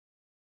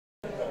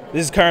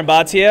This is Curran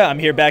Bhatia. I'm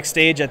here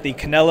backstage at the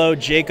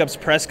Canelo-Jacobs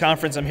press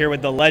conference. I'm here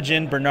with the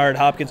legend, Bernard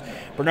Hopkins.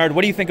 Bernard,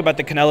 what do you think about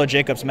the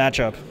Canelo-Jacobs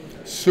matchup?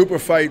 Super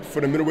fight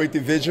for the middleweight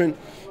division.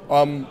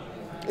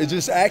 It's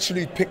just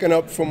actually picking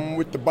up from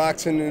what the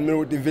boxing in the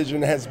middleweight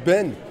division has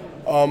been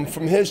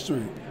from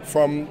history,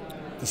 from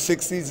the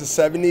 60s,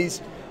 the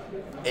 70s,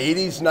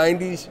 80s,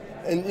 90s,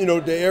 and you know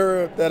the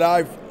era that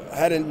I've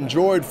had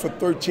enjoyed for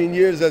 13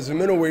 years as a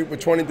middleweight with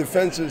 20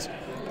 defenses.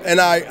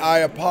 And I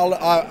applaud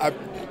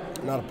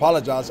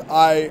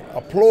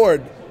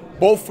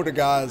both for the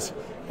guys,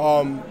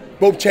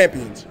 both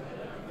champions,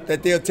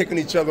 that they're taking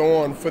each other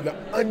on for the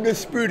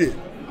undisputed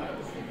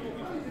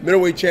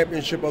middleweight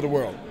championship of the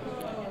world.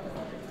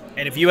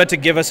 And if you had to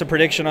give us a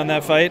prediction on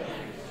that fight?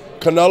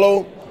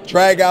 Canelo,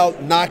 drag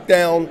out,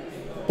 knockdown.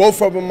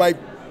 Both of them might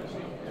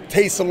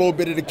taste a little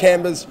bit of the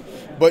canvas,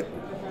 but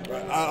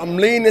I'm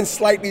leaning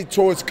slightly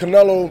towards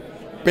Canelo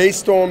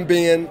based on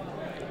being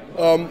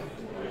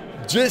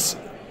just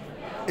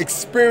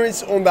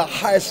experience on the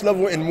highest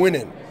level in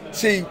winning.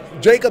 See,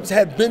 Jacobs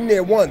had been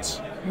there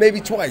once, maybe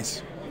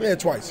twice. Yeah,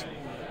 twice.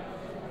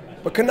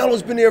 But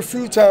Canelo's been there a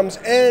few times,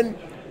 and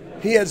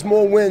he has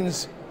more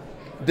wins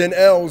than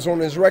L's on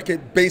his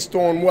record based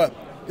on what?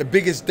 The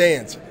biggest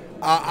dance,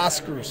 our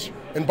Oscars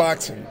in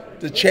boxing,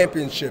 the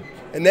championship,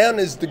 and now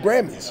there's the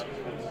Grammys.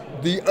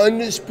 The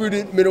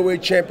undisputed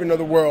middleweight champion of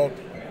the world.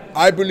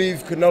 I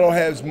believe Canelo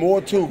has more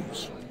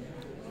tools,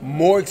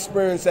 more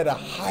experience at a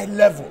high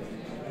level.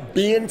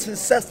 Being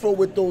successful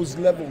with those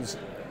levels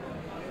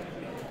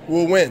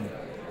will win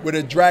with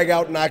a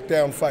drag-out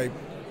knockdown fight.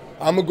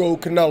 I'm going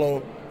to go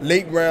Canelo,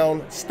 late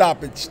round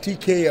stoppage,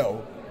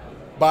 TKO,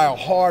 by a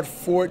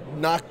hard-fought,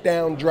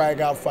 knockdown,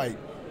 drag-out fight.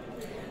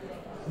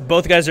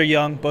 Both guys are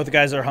young. Both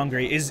guys are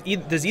hungry.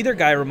 Does either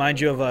guy remind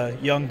you of a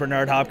young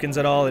Bernard Hopkins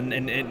at all in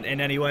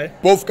any way?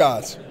 Both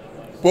guys.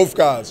 Both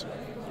guys.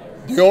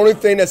 The only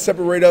thing that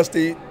separates us,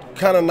 they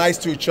kind of nice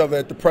to each other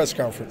at the press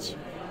conference.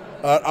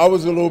 I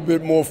was a little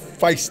bit more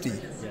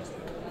feisty.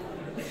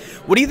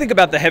 What do you think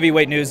about the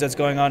heavyweight news that's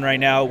going on right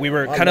now? We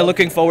were kind of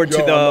looking forward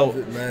to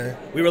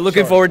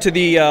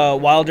the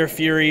Wilder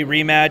Fury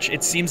rematch.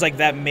 It seems like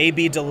that may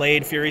be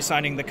delayed. Fury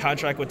signing the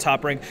contract with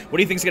Top Rank. What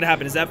do you think is going to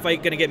happen? Is that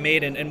fight going to get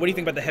made? And what do you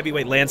think about the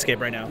heavyweight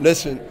landscape right now?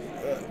 Listen,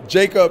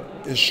 Jacob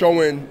is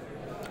showing,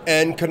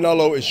 and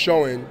Canelo is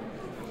showing,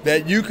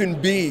 that you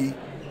can be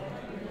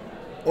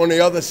on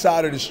the other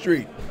side of the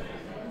street.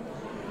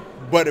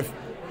 But if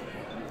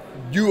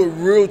you're a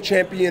real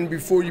champion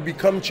before you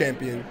become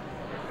champion,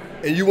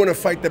 and you want to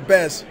fight the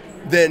best,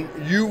 then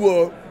you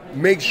will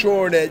make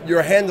sure that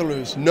your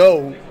handlers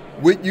know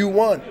what you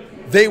want.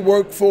 They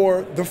work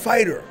for the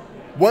fighter.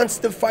 Once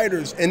the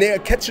fighters, and they are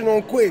catching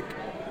on quick,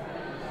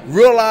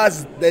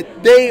 realize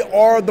that they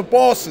are the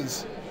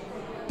bosses,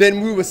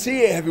 then we will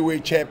see a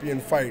heavyweight champion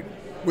fight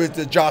with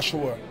the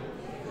Joshua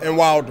and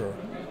Wilder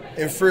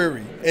and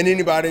Fury and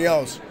anybody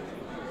else.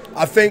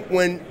 I think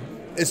when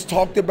it's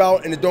talked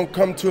about and it don't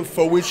come to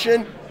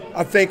fruition,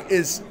 I think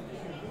it's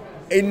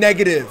a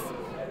negative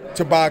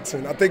to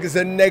boxing. I think it's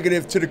a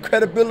negative to the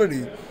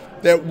credibility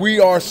that we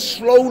are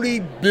slowly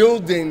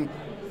building.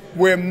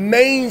 We're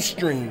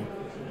mainstream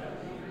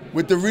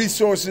with the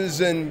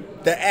resources and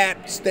the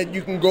apps that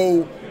you can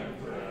go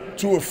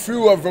to, a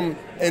few of them,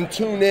 and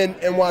tune in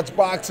and watch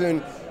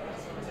boxing.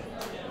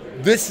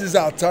 This is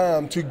our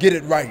time to get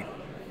it right.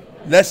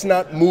 Let's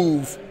not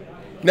move.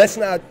 Let's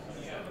not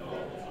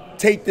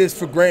take this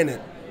for granted.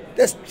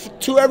 That's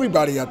to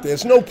everybody out there.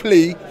 It's no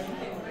plea.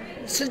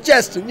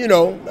 Suggestion, you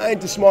know, I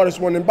ain't the smartest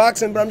one in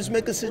boxing, but I'm just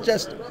making a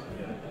suggestion.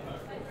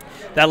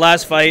 That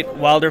last fight,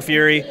 Wilder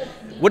Fury,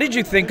 what did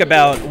you think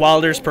about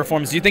Wilder's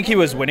performance? Do you think he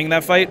was winning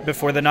that fight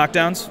before the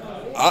knockdowns?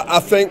 I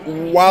think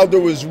Wilder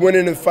was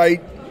winning the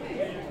fight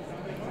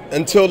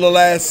until the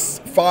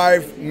last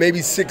 5,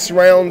 maybe 6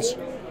 rounds,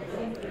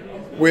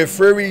 where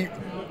Fury,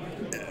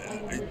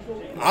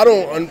 I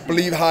don't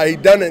believe how he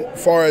done it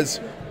as far as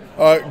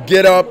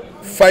get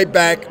up, fight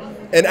back,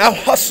 and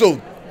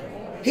out-hustled.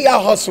 He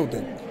out-hustled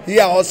him.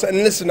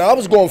 And listen, I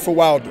was going for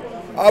Wilder.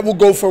 I will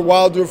go for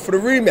Wilder for the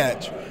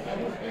rematch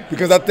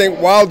because I think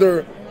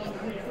Wilder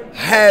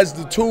has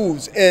the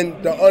tools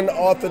and the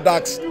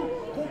unorthodox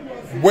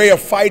way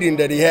of fighting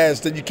that he has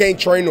that you can't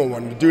train no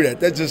one to do that.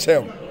 That's just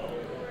him.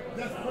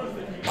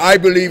 I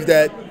believe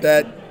that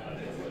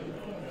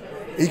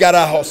he got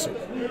out-hustled.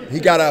 He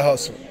got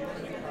out-hustled.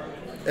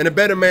 And a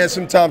better man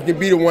sometimes can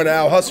be the one to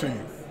out-hustle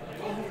you.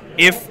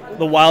 If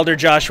the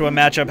Wilder-Joshua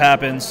matchup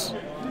happens,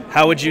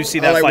 how would you see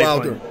that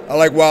fight going? I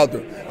like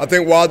Wilder. I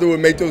think Wilder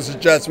would make those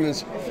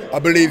adjustments. I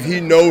believe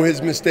he knows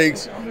his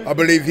mistakes. I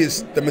believe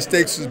the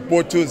mistakes was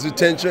brought to his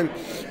attention.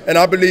 And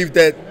I believe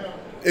that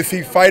if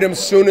he fight him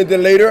sooner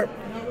than later,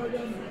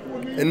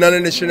 and none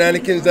of the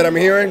shenanigans that I'm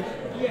hearing,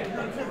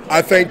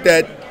 I think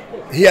that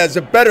he has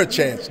a better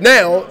chance.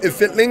 Now,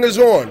 if it lingers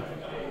on,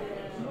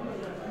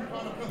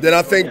 then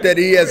I think that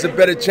he has a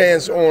better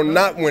chance on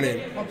not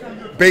winning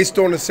based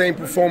on the same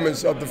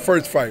performance of the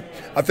first fight.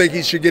 I think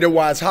he should get it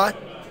while it's hot.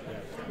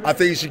 I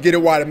think he should get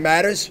it while it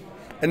matters.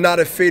 and not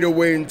a fade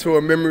away into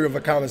a memory of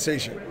a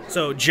conversation.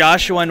 So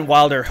Joshua and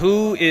Wilder,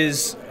 who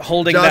is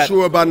holding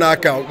Joshua by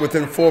knockout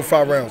within 4 or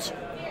 5 rounds.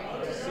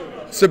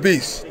 It's a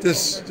beast.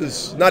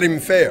 This not even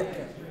fair.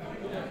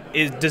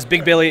 Does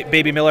Big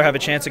Baby Miller have a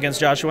chance against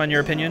Joshua, in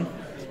your opinion?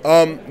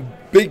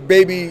 Big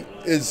Baby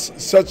is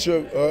such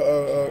a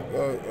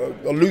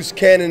loose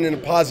cannon in a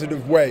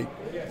positive way.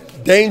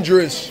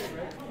 Dangerous,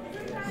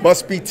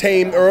 must be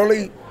tamed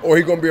early, or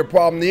he's going to be a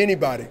problem to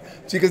anybody.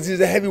 See, because he's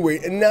a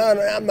heavyweight. And now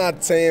I'm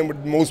not saying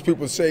what most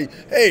people say,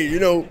 hey, you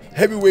know,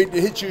 heavyweight to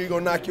hit you, he's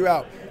going to knock you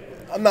out.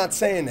 I'm not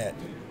saying that.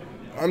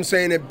 I'm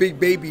saying that Big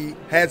Baby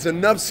has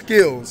enough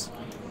skills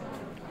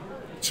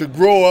to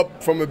grow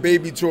up from a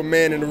baby to a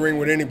man in the ring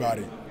with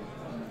anybody.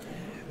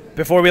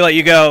 Before we let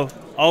you go,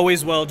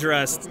 always well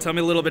dressed. Tell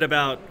me a little bit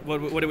about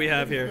what do we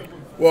have here?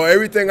 Well,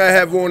 everything I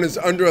have on is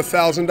under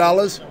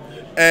 $1,000,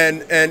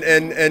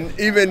 and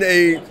even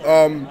a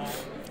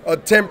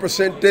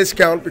 10%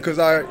 discount because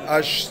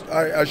I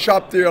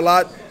shop there a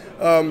lot.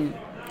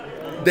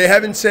 They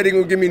haven't said they're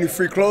gonna give me any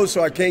free clothes,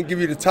 so I can't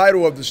give you the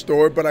title of the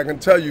store, but I can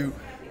tell you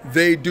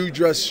they do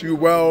dress you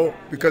well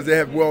because they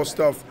have well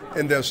stuff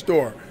in their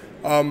store.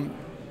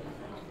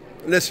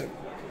 Listen,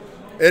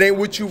 it ain't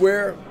what you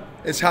wear,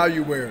 it's how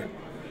you wear it.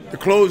 The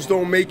clothes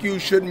don't make you,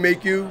 shouldn't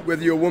make you,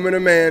 whether you're a woman or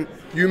man,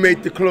 you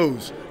make the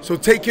clothes. So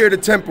take care of the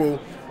temple,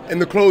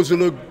 and the clothes will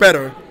look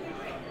better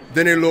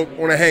than they look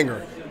on a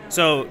hanger.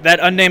 So that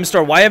unnamed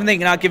store, why haven't they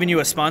not given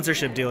you a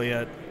sponsorship deal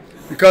yet?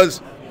 Because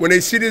when they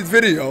see this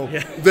video,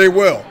 they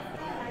will.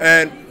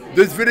 And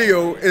this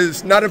video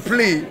is not a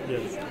plea,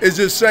 it's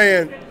just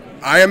saying,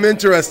 I am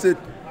interested.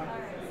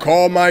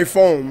 Call my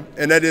phone,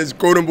 and that is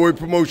Golden Boy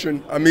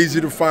Promotion. I'm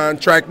easy to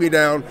find. Track me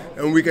down,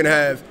 and we can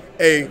have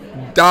a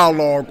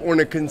dialogue on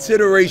the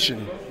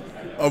consideration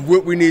of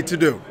what we need to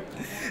do.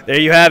 There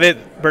you have it.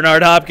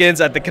 Bernard Hopkins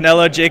at the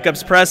Canelo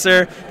Jacobs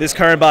presser. This is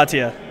Curran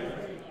Bhatia.